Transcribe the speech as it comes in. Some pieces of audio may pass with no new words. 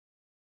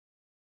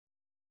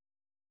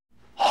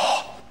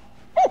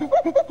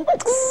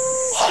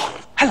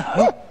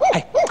Hello.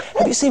 Hey,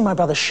 have you seen my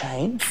brother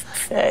Shane?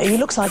 He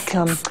looks like,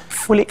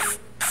 well,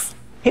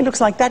 he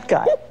looks like that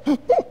guy.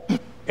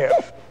 Yeah.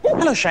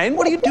 Hello, Shane.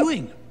 What are you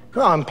doing?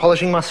 Oh, I'm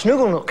polishing my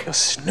snoogle nook. A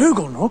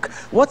snoogle nook?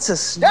 What's a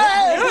snoogle?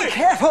 Hey, be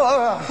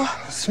careful!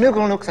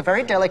 Snoogle nook's a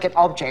very delicate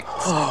object.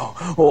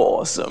 Oh,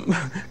 awesome.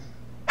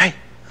 Hey,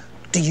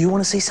 do you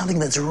want to see something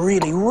that's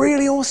really,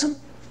 really awesome?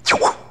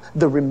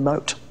 The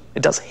remote.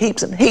 It does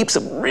heaps and heaps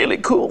of really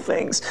cool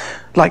things.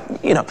 Like,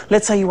 you know,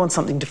 let's say you want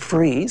something to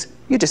freeze.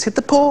 You just hit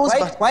the pause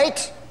button.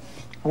 Wait!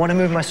 I want to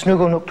move my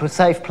snoogle nook to a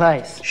safe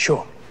place.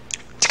 Sure.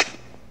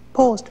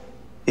 Paused.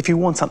 If you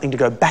want something to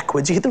go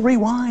backwards, you hit the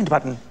rewind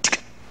button.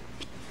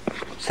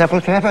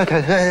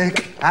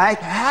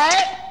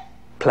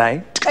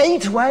 Play.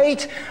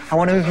 Wait! I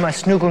want to move my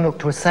snoogle nook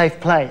to a safe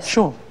place.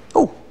 Sure.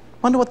 Oh,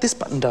 wonder what this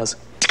button does.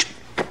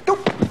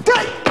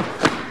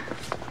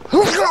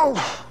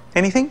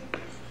 Anything?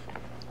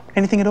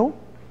 Anything at all?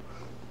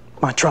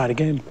 Might try it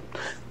again.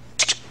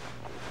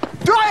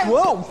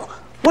 Whoa!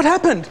 What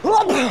happened?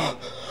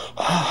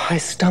 Oh, I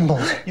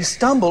stumbled. You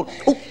stumbled?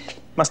 Oh,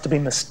 must have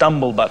been the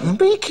stumble button.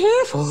 Be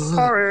careful.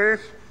 Sorry.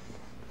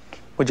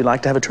 Would you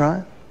like to have a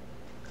try?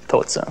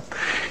 Thought so.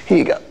 Here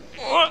you go.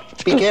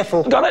 Be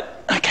careful. Got it?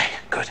 Okay,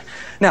 good.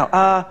 Now,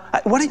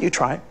 why don't you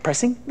try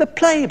pressing the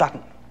play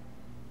button?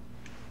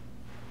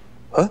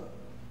 Huh?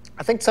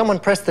 I think someone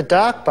pressed the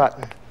dark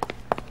button.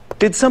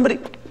 Did somebody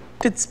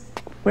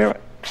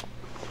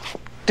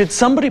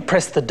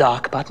press the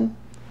dark button?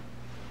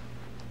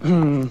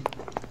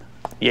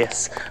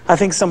 Yes. I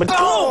think somebody...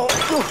 Oh!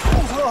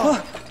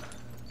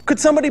 Could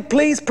somebody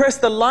please press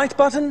the light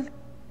button?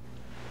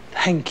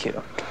 Thank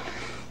you.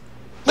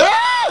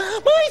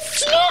 My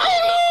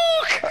snoogle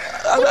nook!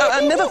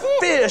 Never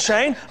fear,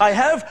 Shane. I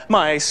have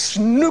my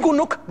snoogle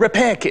nook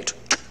repair kit.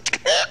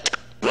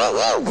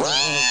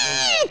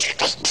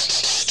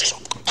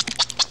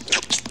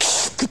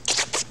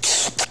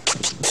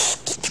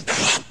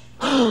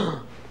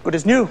 Good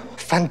as new.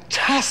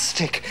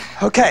 Fantastic.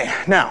 Okay,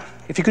 now,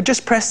 if you could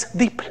just press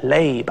the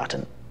play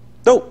button.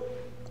 Oh.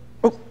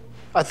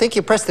 I think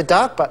you pressed the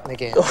dark button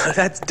again. Oh,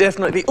 that's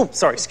definitely... Oh,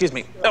 sorry, excuse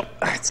me. Oh,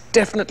 it's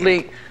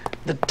definitely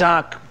the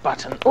dark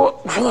button.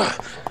 Oh,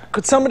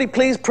 could somebody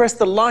please press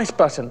the light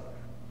button?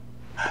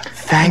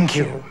 Thank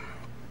you.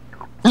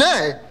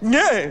 No.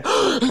 Yeah.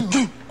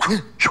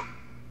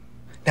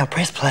 Now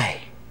press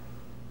play.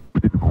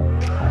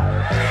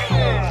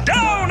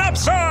 Down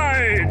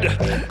upside!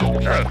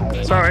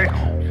 Sorry.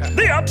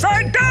 The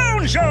Upside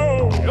Down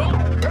Show!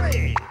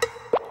 Hey.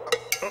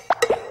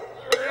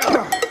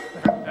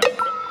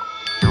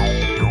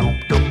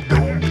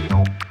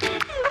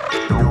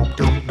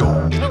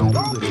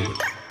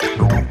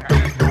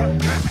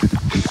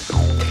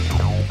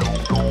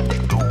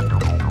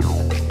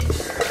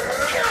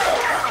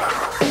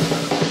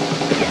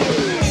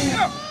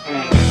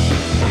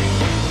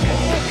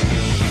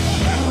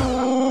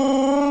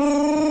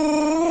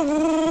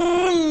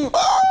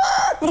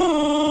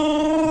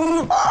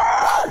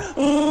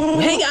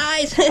 Hey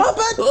guys!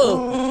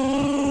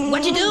 Whoa.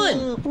 What you doing?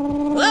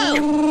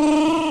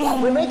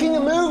 Whoa! We're making a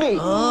movie.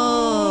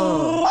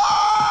 Oh.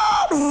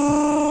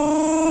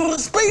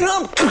 Speed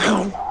up!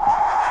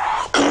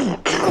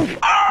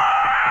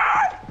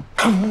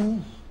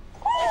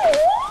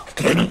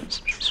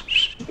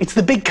 It's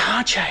the big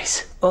car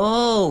chase.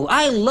 Oh,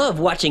 I love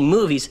watching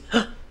movies.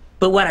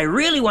 But what I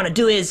really want to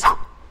do is...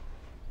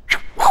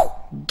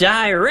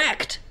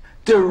 direct.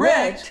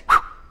 Direct?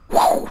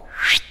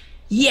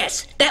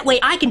 Yes, that way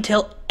I can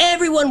tell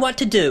everyone what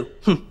to do.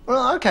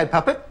 Well, okay,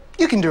 Puppet.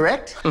 You can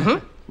direct.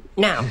 Mm-hmm.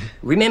 Now,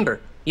 remember,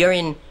 you're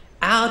in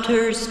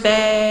outer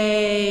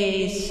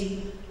space.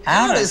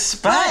 Outer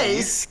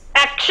space?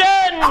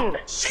 Action!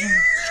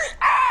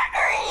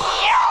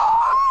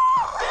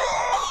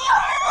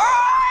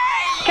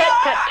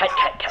 Cut.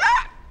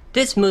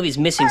 This movie's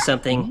missing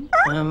something.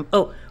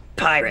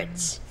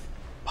 Pirates.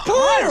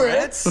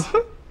 Pirates?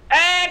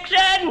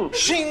 Action!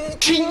 Ching,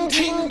 ching,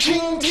 ching,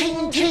 ching,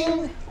 ching,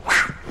 ching.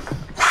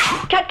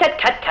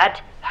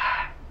 Cut.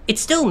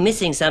 It's still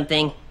missing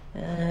something.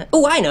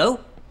 I know.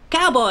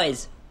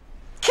 Cowboys.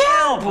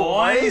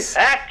 Cowboys?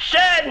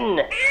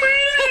 Action!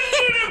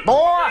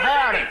 Boy,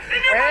 howdy.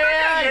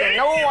 Well, you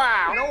know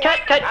how.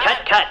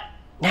 Cut.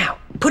 Now,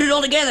 put it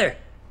all together.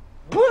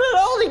 Put it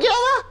all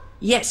together?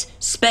 Yes,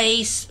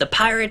 space, the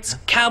pirates,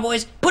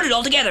 cowboys, put it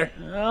all together.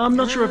 I'm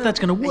not sure if that's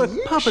going to work,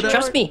 Puppet.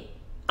 Trust me,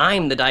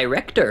 I'm the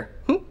director.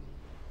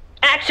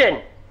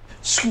 Action!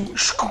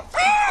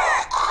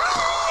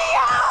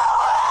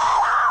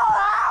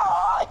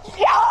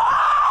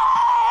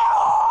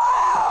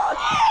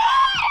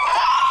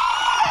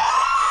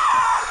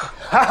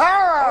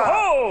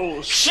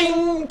 Oh!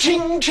 Ching,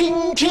 ching,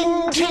 ching,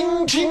 ching,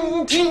 ching,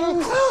 ching,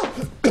 ching.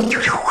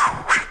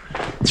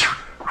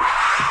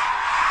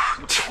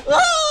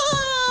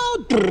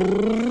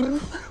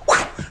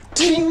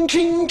 Ching,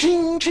 ching,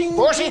 ching, ching.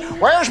 Horsey,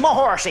 where's my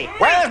horsey?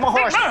 Where's my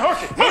horsey? My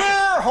horsey.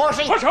 Here,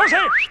 horsey. What's horsey?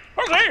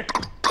 Horsey!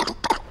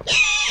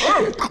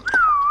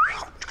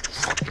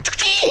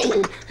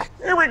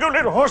 Here we go,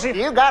 little horsey.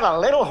 You got a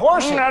little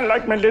horsey. I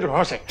like my little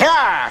horsey.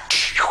 Here.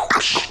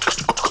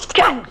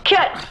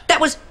 Cut! That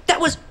was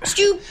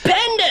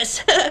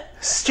stupendous!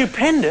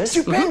 Stupendous?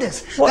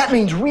 Stupendous. That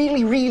means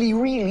really, really,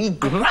 really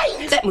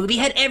great. That movie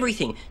had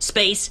everything.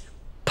 Space,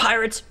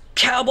 pirates,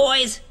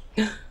 cowboys.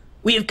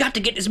 We have got to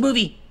get this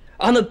movie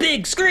on the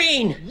big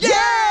screen.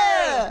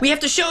 Yeah! We have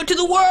to show it to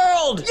the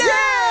world.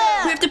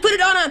 Yeah! We have to put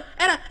it on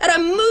at a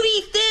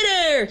movie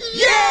theater.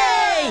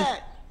 Yeah!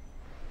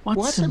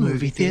 What's a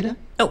movie theater?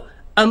 Oh,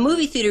 a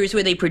movie theater is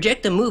where they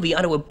project the movie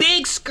onto a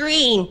big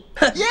screen.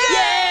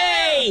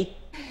 Yay!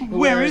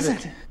 Where is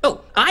it?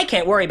 Oh, I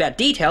can't worry about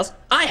details.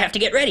 I have to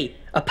get ready.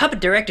 A puppet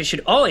director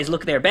should always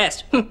look their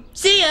best.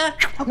 See ya!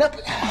 No.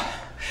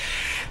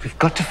 We've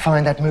got to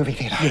find that movie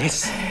theater.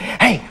 Yes.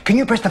 Hey, can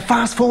you press the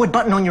fast forward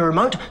button on your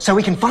remote so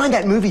we can find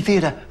that movie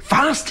theater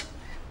fast?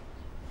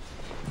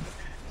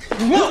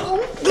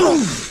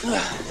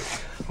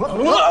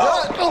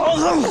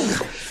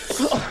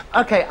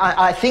 Okay,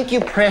 I think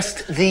you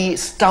pressed the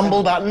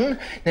stumble button.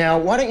 Now,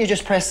 why don't you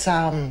just press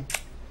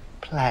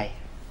play?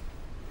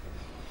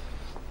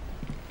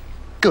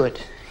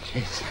 Good.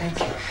 Yes, thank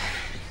you.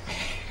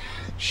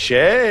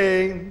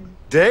 Shane,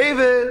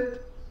 David,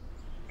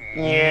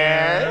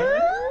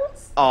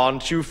 Yes?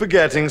 aren't you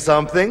forgetting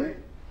something?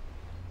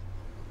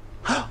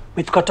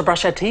 We've got to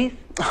brush our teeth.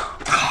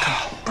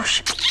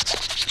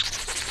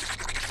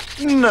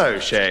 No,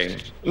 Shane.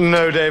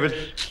 No, David.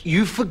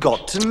 You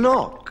forgot to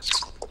knock.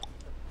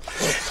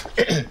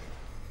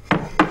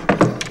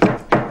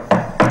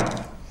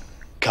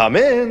 Come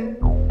in.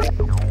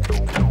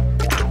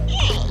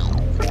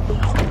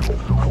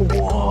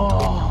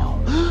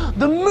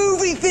 The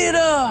movie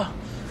theater!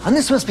 And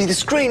this must be the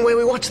screen where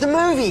we watch the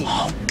movie.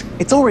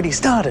 It's already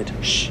started.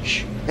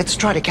 Shh. Let's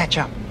try to catch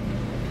up.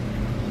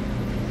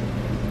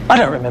 I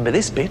don't remember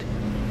this bit.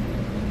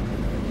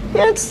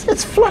 Yeah, it's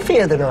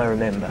fluffier than I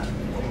remember.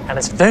 And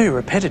it's very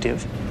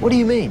repetitive. What do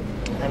you mean?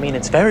 I mean,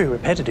 it's very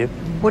repetitive.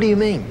 What do you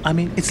mean? I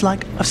mean, it's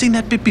like I've seen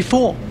that bit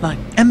before. Like,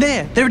 and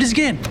there it is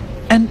again.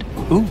 And,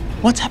 ooh,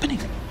 what's happening?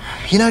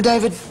 You know,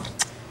 David,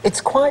 it's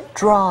quite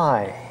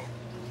dry.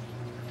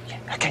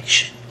 Okay,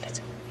 shh.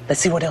 Let's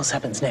see what else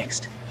happens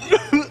next.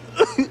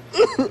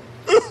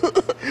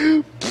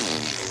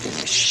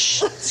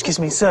 Shh. Excuse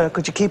me, sir.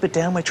 Could you keep it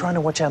down? We're trying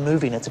to watch our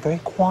movie, and it's a very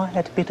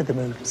quiet bit of the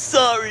movie.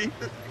 Sorry,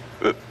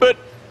 but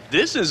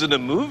this isn't a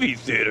movie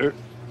theater.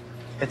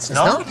 It's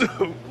not?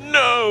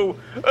 No,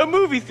 a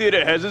movie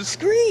theater has a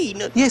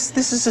screen. Yes,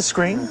 this is a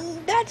screen.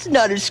 That's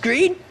not a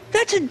screen.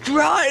 That's a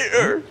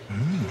dryer.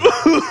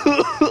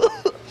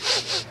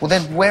 Well,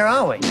 then where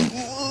are we?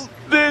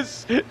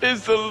 This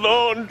is the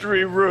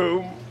laundry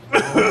room.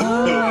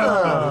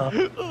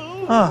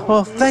 Oh,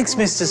 well, thanks,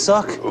 Mr.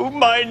 Sock.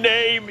 My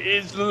name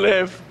is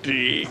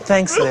Lefty.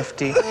 Thanks,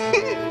 Lefty.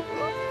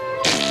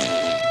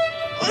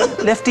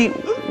 Lefty,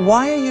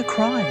 why are you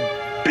crying?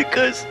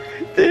 Because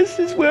this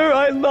is where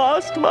I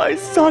lost my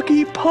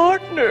sucky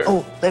partner.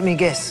 Oh, let me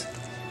guess.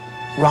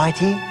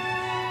 Righty?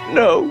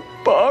 No,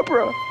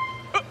 Barbara.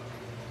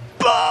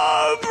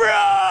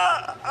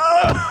 Barbara!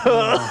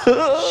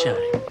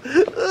 Shame.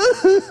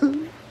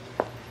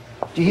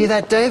 Do you hear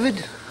that,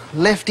 David?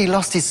 Lefty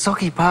lost his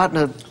socky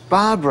partner,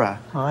 Barbara.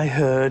 I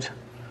heard.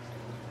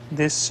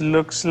 This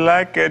looks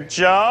like a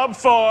job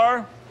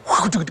for...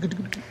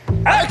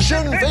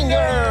 Action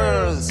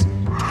fingers!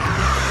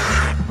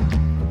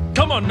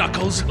 Come on,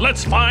 Knuckles.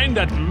 Let's find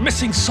that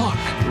missing sock.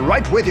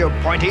 Right with you,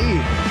 Pointy.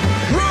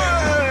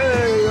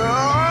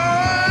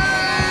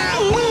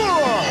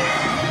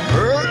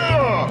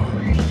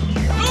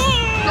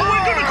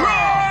 We're gonna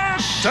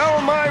crash!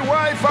 Tell my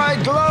wife I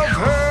love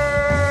her.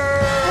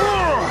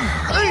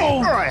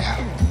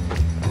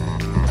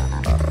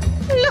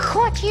 Look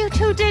what you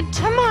two did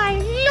to my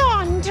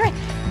laundry.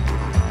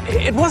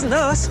 It wasn't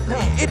us.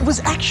 It was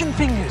Action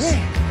Fingers.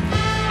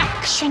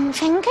 Action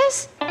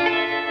fingers?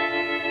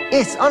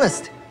 Yes,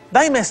 honest.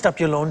 They messed up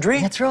your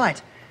laundry. That's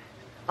right.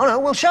 Oh, no,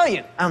 we'll show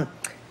you.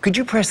 Could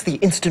you press the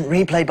instant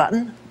replay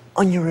button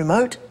on your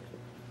remote?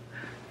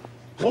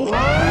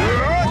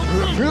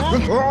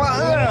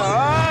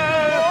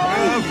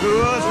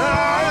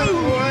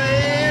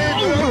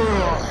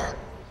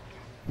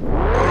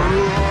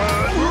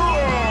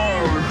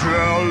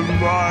 Tell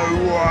my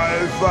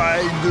wife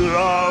I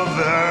love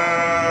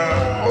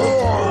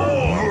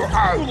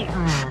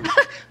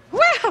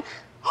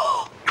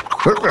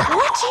Well,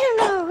 what do you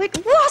know?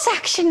 It was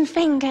action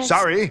fingers.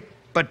 Sorry,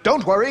 but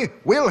don't worry.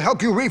 We'll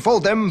help you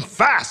refold them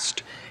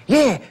fast.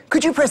 Yeah,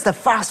 could you press the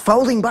fast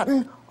folding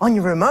button on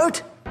your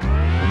remote?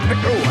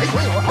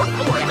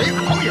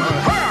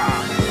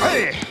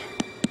 Hey.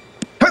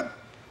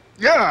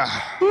 Yeah.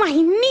 My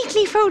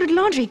neatly folded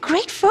laundry.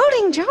 Great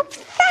folding job.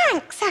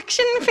 Thanks,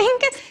 action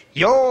fingers.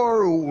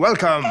 You're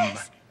welcome.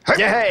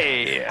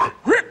 Hey! Help!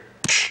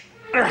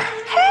 Help!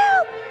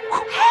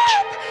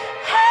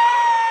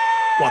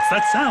 Help! What's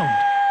that sound?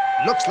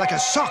 Looks like a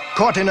sock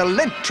caught in a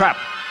lint trap.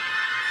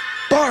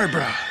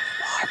 Barbara.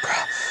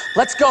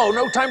 Let's go.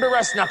 No time to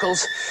rest,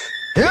 Knuckles.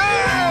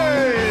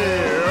 Hey!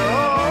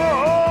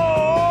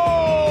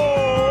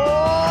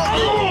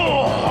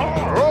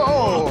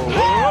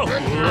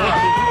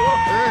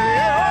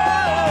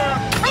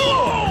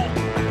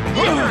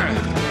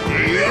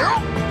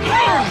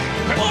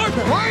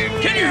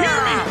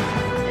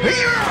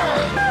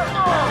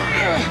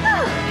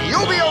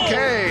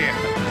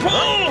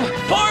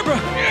 Barbara!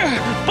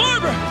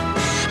 Barbara!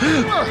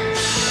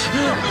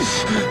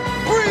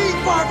 Breathe,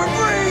 Barbara,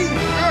 breathe!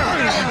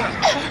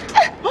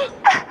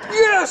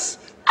 Yes!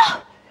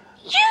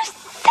 You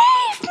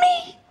saved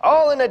me!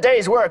 All in a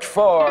day's work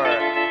for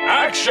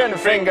Action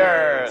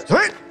Fingers.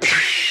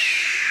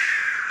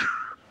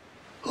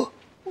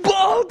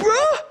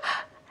 Barbara!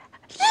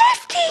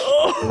 Lefty!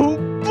 Oh,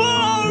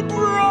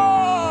 Barbara!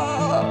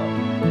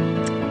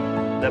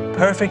 The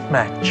perfect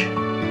match.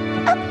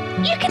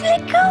 You can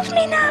let go of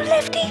me now,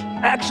 Lefty.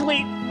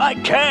 Actually, I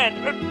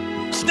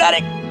can't.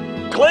 Static!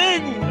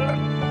 Cling!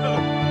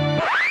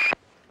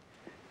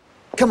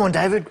 Come on,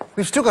 David.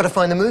 We've still got to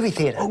find the movie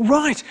theatre. Oh,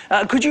 right.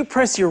 Could you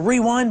press your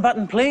rewind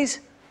button, please?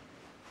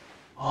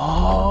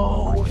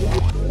 Oh.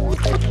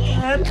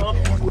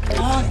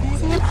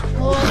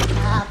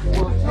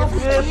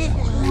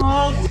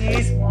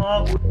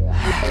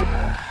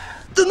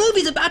 The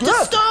movie's about to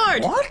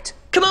start! What?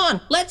 Come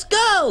on, let's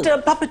go!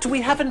 Puppet,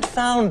 we haven't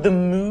found the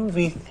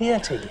movie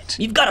theatre yet.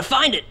 You've got to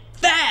find it,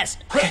 fast!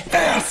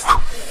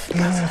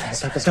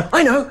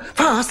 I know.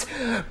 Fast.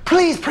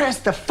 Please press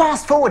the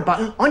fast forward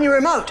button on your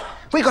remote.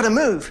 We got to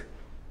move.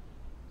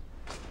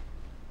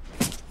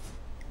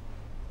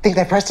 Think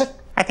they pressed it?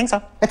 I think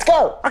so. Let's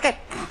go. Okay.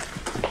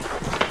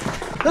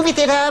 Movie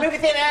theatre. Movie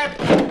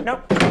theater.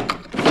 Nope.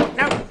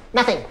 No.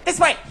 Nothing. This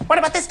way. What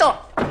about this door?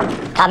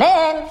 Come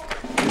in.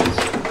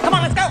 Come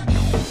on, let's go.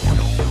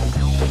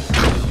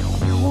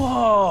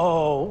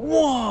 Whoa,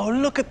 whoa,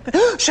 look at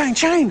the...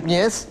 Shane.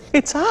 Yes?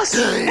 It's us.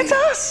 It's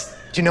us.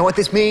 Do you know what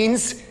this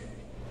means?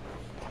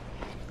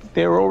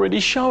 They're already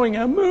showing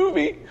our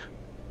movie.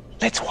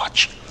 Let's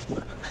watch.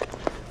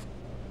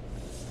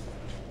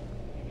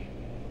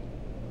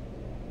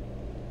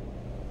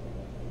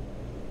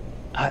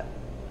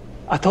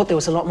 I thought there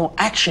was a lot more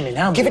action in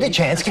our Give it movie. a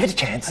chance. Give it a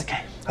chance.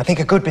 Okay. I think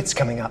a good bit's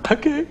coming up.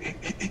 Okay.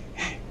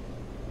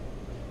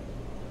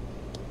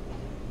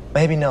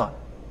 Maybe not.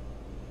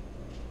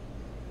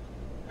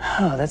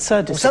 Oh, that's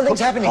so disappointing. Something's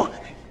happening. Oh,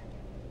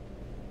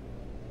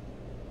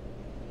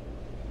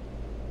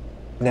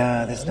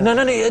 No, there's no.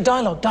 no,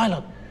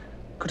 dialogue.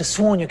 Could have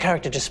sworn your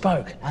character just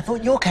spoke. I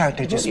thought your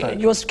character just spoke.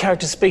 Your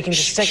character's speaking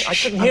just a second. I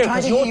couldn't hear it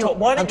because you're talking.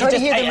 Why I'm don't trying you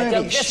to just... hear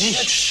the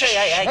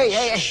movie.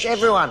 Hey,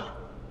 everyone.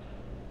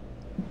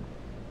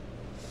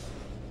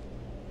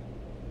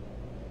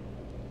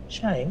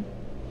 Shane,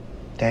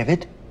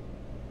 David,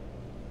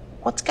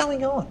 what's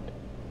going on?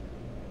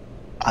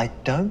 I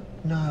don't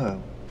know.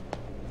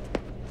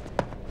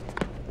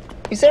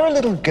 Is there a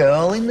little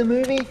girl in the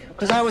movie?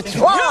 Because I was...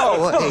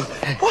 Whoa!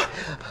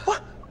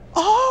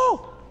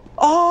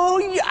 Oh,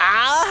 yeah,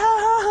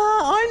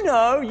 I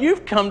know.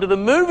 You've come to the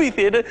movie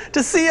theatre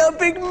to see our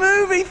big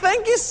movie.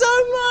 Thank you so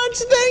much.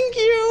 Thank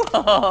you.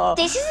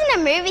 This isn't a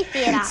movie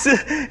theatre.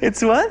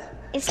 It's what?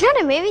 It's not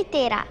a movie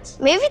theatre.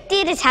 Movie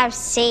theatres have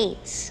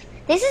seats.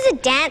 This is a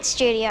dance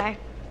studio.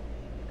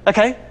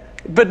 Okay,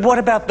 but what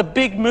about the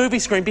big movie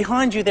screen?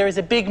 Behind you, there is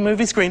a big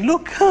movie screen.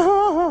 Look.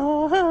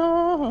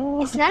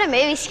 It's not a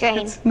movie screen.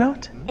 It's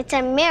not. It's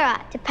a mirror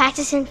to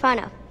practice in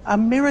front of. A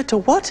mirror to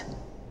what?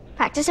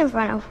 Practice in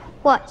front of.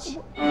 Watch.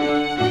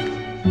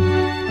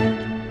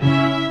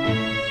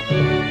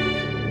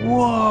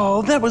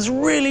 Whoa, that was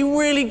really,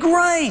 really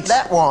great.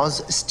 That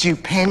was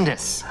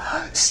stupendous.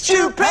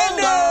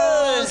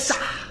 Stupendous!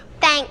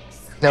 Thanks.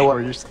 No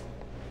worries.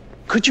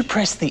 Could you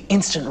press the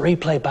instant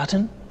replay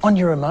button on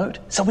your remote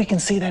so we can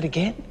see that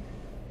again?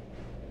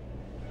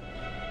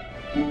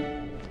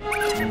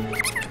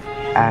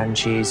 And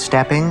she's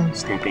stepping.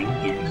 Stepping,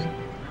 yes.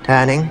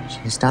 Turning.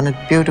 She's done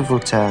a beautiful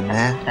turn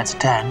there. That's a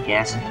turn,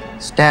 yes.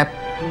 Step.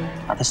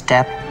 Another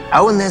step.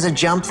 Oh, and there's a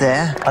jump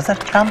there. Was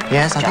that a jump?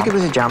 Yes, I think it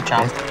was a jump.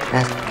 Jump.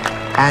 Yes.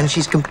 And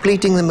she's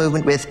completing the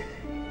movement with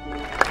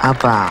a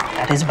bow.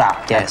 That is a bow.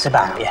 Yes. That's a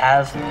bow. We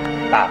have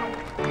bow.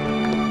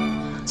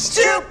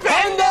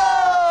 Stupendous!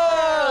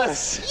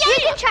 You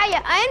can try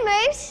your own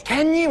moves.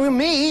 Can you,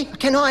 me?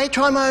 Can I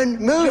try my own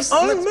moves? Your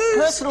own Yes, moves?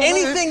 personal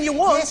Anything moves. you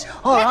want. Yes.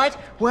 All right.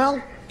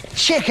 Well,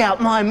 check out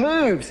my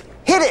moves.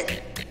 Hit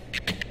it.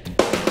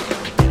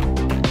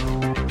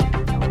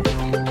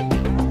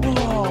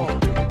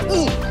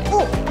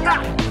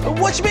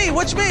 Watch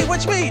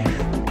me.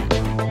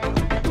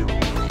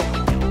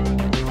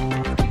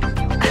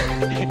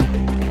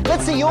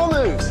 Let's see your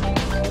moves.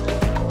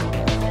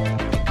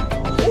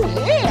 Oh,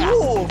 yeah.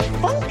 Ooh,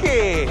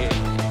 funky.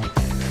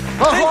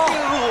 Thank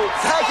you.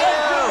 Thank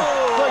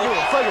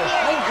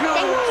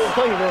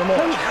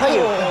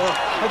you.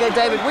 Okay,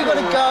 David, we got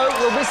to go.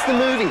 We'll miss the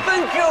movie.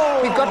 Thank you.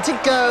 We've got to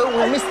go.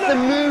 We'll miss the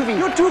movie.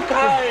 You're too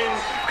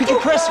kind. Could you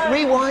press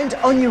rewind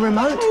on your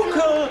remote?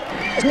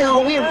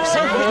 No, we're...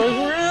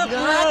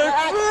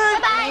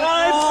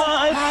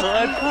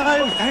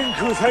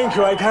 Thank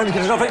you. I can't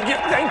get it off. Thank you.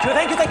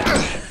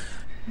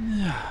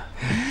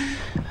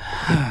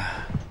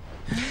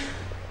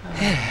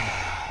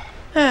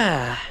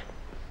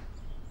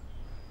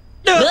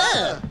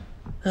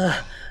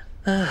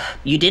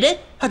 You did it?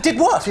 I did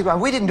what?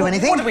 We didn't do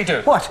anything. What did we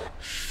do? What?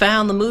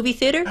 Found the movie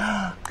theater?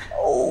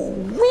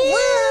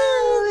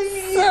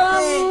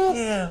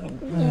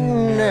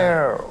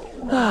 No.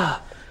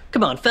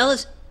 Come on,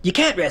 fellas. You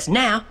can't rest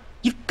now.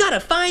 You've got to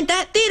find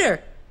that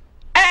theater.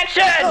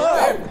 Action!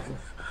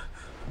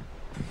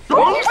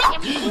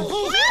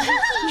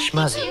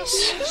 Schmuzzies.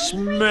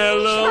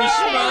 Smello,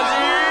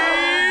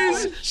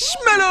 schmuzzies!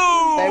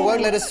 Smello! They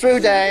won't let us through,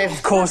 Dave.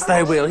 Of course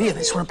they will. Here, they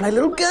just want to play a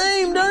little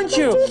game, don't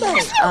you?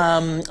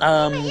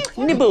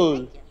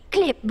 Nibble.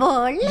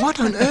 Clipball. What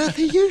on earth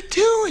are you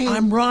doing?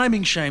 I'm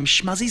rhyming, Shame.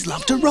 Schmuzzies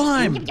love to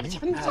rhyme.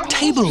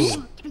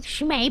 Table.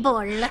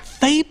 Schmable.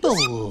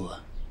 Fable.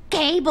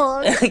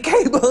 Cable.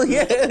 Cable,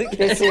 yeah.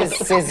 This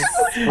is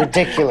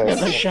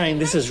ridiculous. Shane,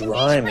 this is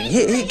rhyming.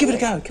 Here, give it a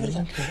go. Give it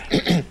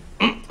a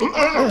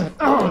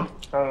go.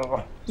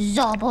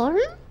 Zobble.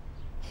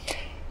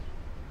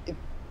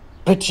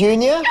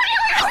 Petunia?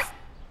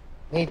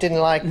 He didn't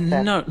like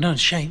that. No,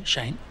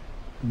 Shane.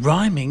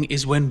 Rhyming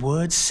is when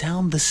words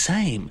sound the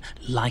same,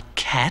 like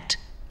cat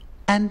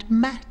and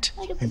mat.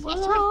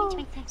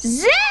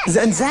 Zat.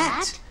 And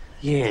Zat.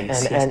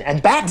 Yes.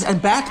 And bat.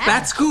 And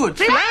bat's good.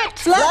 Flat.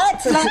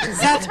 Flat.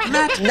 Zat,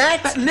 mat,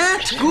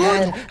 nat,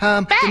 good.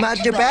 And bat.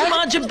 Bat,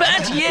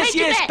 yes,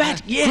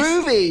 bat, yes.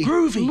 Groovy.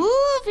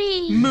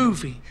 Movie.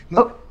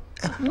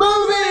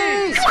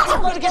 Movies!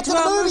 We've got to get to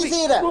the movie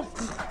theatre.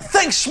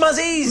 Thanks,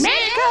 schmuzzies.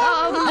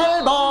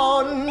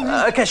 Melbourne.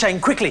 Okay, Shane,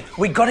 quickly.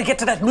 We got to get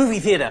to that movie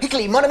theatre.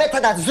 Quickly,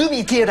 monometa da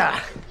zoomy theatre.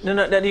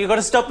 No, you got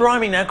to stop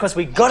rhyming now, because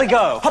we got to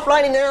go. Hop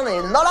lining down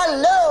there, not a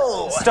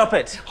low. Stop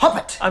it. Hop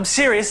it. I'm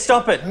serious.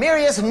 Stop it.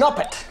 Mirius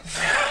Noppet.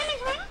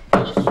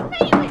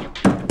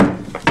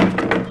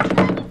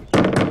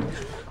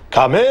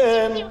 Come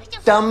in.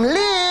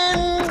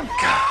 Dumlin.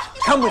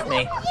 Come with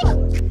me.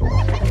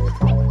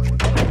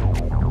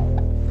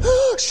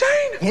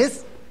 Shane!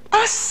 Yes?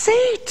 A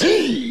seat!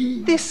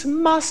 This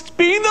must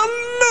be the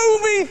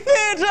movie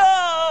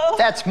theatre!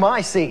 That's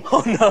my seat.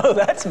 Oh, no,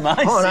 that's my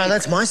seat. Oh, no,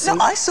 that's my seat. No,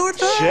 I saw it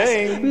first.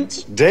 Shane.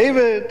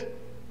 David.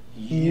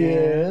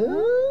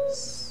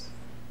 Yes?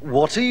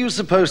 What are you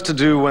supposed to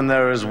do when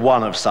there is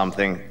one of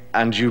something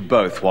and you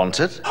both want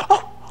it?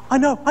 Oh, I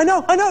know.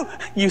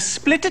 You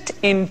split it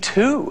in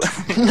two.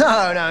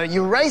 No,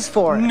 you race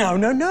for it.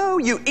 No.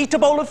 You eat a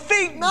bowl of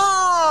figs.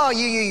 No,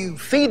 you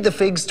feed the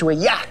figs to a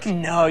yak.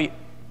 No,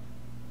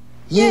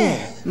 Yeah.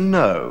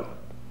 No.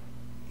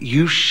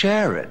 You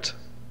share it.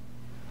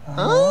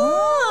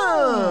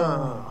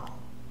 Oh.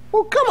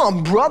 Well, come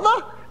on,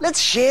 brother. Let's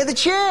share the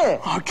chair.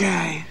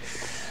 Okay.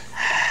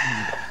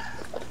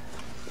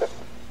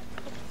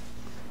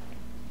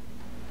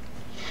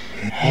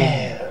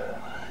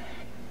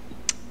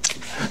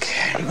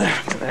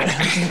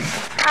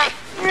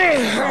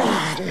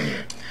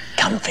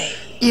 Comfy.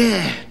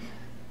 Yeah.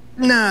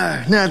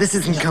 No, this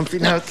isn't comfy.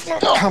 No, it's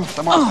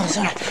comfortable. Oh,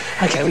 sorry.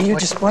 Okay, well, you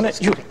just want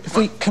it. Yeah.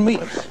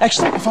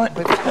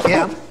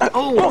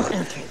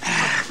 Okay.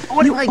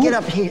 What do I get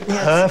up here?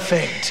 Yes.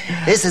 Perfect.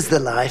 This is the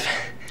life.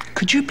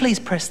 Could you please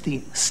press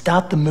the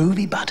start the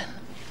movie button?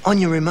 On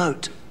your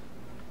remote.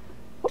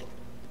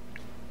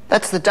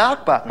 That's the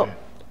dark button.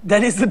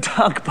 That is the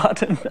dark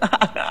button.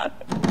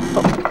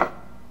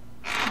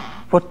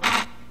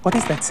 What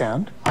is that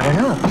sound? I don't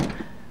know.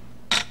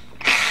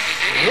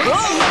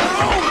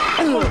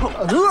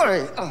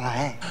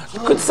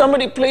 Could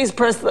somebody please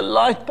press the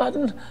light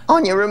button?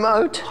 On your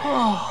remote.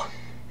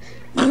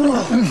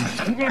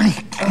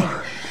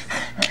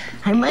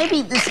 Hey,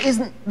 maybe this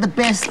isn't the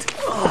best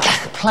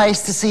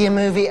place to see a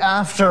movie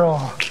after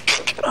all.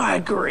 I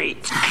agree.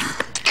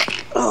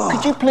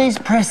 Could you please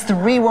press the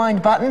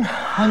rewind button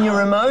on your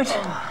remote?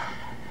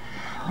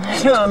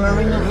 Sure,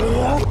 Marina.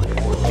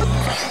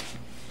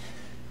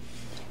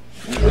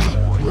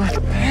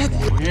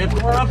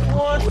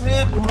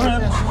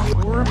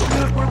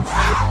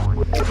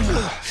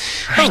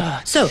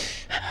 So,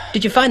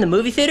 did you find the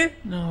movie theater?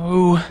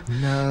 No.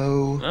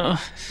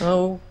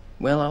 Oh,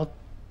 well, I'll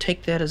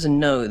take that as a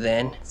no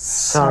then.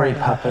 Sorry,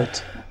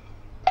 Puppet.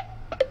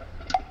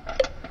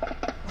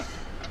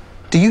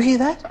 Do you hear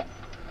that?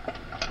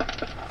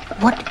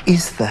 What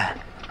is that?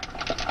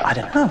 I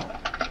don't know.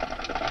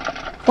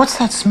 What's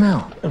that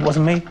smell? It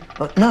wasn't me.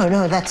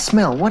 No, that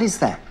smell. What is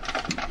that?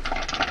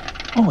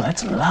 Oh,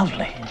 that's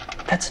lovely.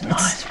 That's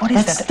nice. What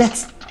is that?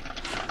 That's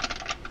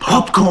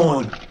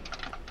popcorn.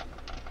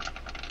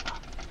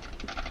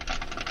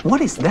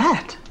 What is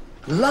that?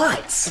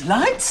 lights.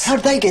 Lights?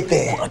 How'd they get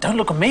there? Oh, don't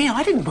look at me.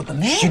 I didn't put them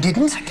there. You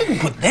didn't? I didn't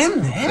put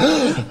them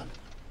there.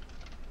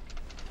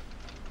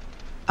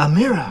 A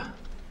mirror.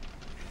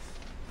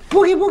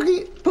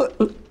 Boogie.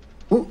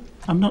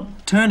 I'm not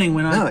turning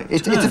when I No,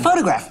 it's a turn.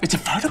 photograph. It's a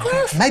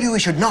photograph? Maybe we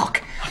should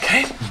knock.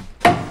 Okay.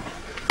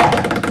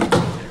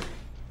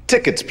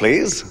 Tickets,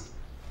 please.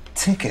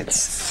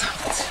 Tickets.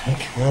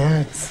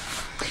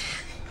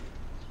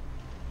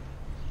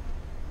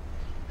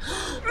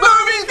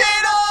 Movie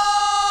theater!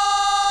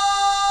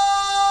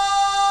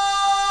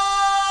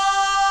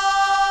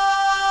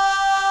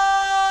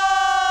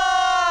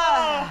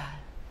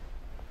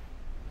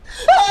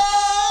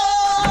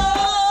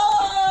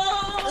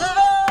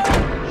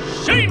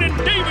 Shane and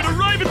David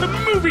arrive at the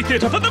movie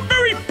theater for the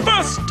very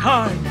first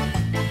time.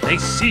 They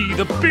see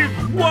the big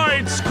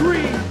wide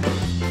screen.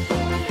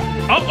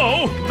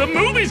 Uh-oh, the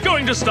movie's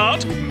going to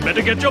start.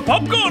 Better get your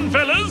popcorn,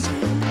 fellas.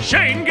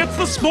 Shane gets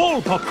the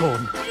small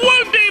popcorn,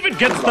 while David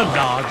gets the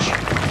large.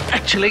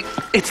 Actually,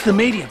 it's the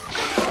medium.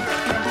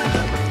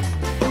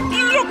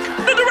 Look,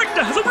 the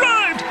director has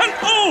arrived, and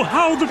oh,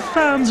 how the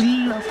fans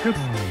love him.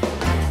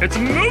 It's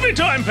movie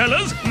time,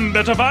 fellas.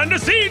 Better find a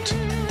seat.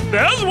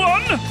 There's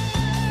one.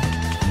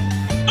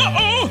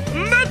 Uh-oh,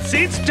 that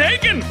seat's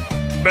taken.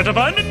 Better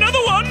find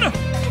another one.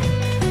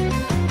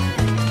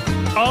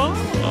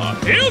 Ah,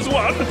 here's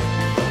one.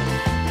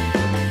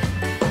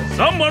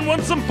 Someone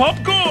wants some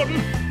popcorn.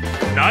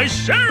 Nice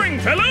sharing,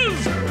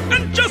 fellas.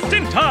 And just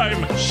in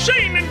time,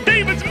 Shane and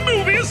David's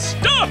movie is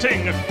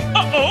starting.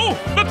 Uh-oh,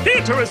 the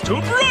theater is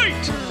too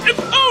bright. If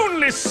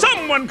only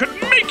someone could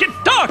make it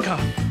darker.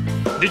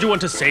 Did you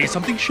want to say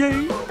something,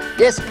 Shane?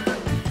 Yes.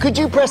 Could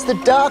you press the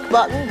dark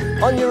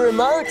button on your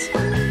remote?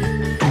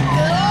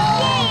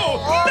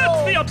 Oh,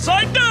 that's the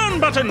upside down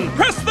button.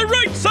 Press the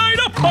right side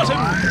up button.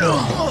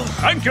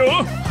 Thank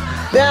you.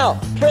 Now,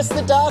 press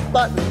the dark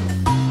button.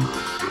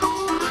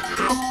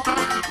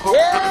 Yay!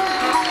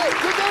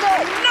 You did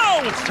it!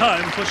 Now it's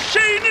time for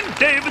Shane and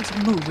David's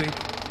movie.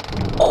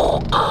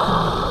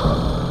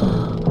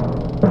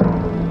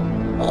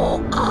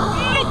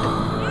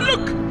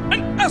 Look,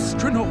 an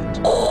astronaut.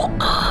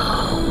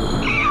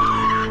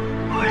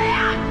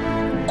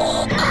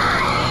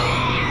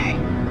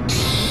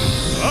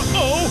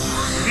 Uh-oh,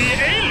 the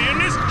alien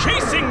is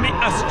chasing the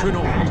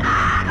astronaut.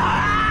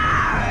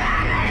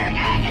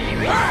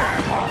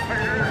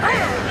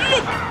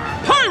 Look,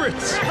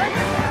 pirates!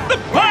 The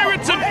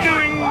pirates are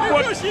doing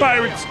what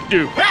pirates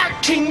do.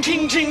 Ting,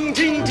 ting, ting,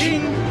 ting,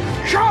 ting.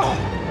 Shaw!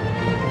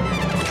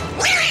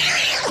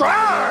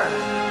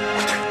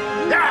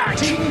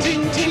 Ting,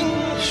 ting, ting.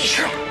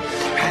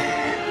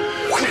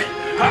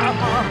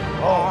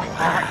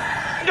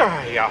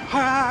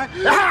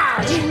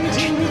 Ting,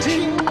 ting,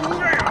 ting.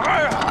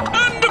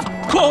 And of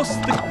course,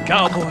 the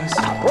cowboys.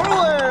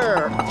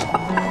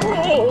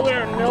 Oh,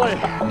 there, Nelly.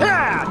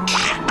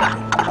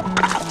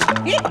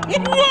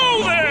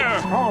 Whoa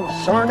there!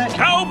 Oh, darn it.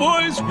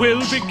 Cowboys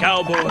will be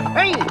cowboys.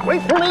 Hey,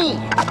 wait for me.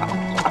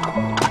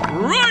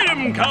 Ride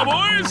 'em,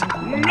 cowboys!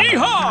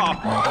 Yeehaw!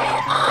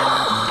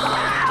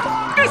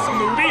 This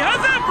movie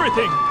has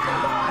everything,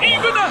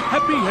 even a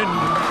happy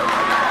ending.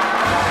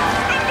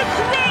 And the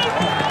crowd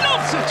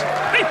loves it.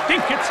 They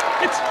think it's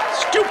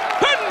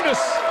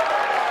stupendous.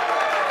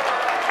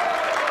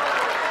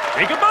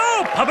 Take a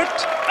bow,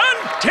 puppet, and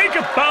take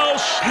a bow,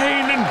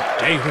 Shane and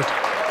David.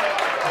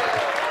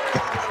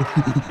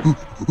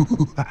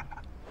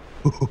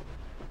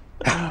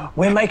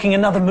 We're making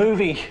another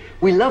movie.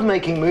 We love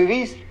making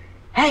movies.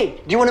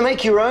 Hey, do you want to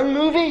make your own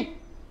movie?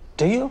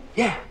 Do you?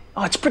 Yeah.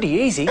 Oh, it's pretty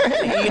easy.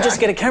 You just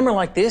get a camera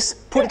like this,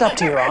 put it up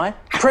to your eye,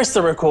 press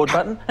the record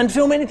button, and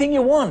film anything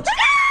you want.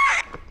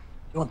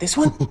 You want this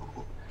one?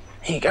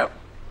 Here you go.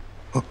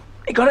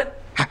 You got it?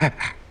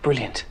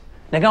 Brilliant.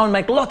 Now go and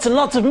make lots and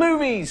lots of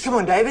movies. Come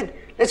on, David.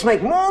 Let's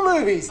make more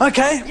movies.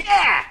 Okay.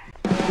 Yeah!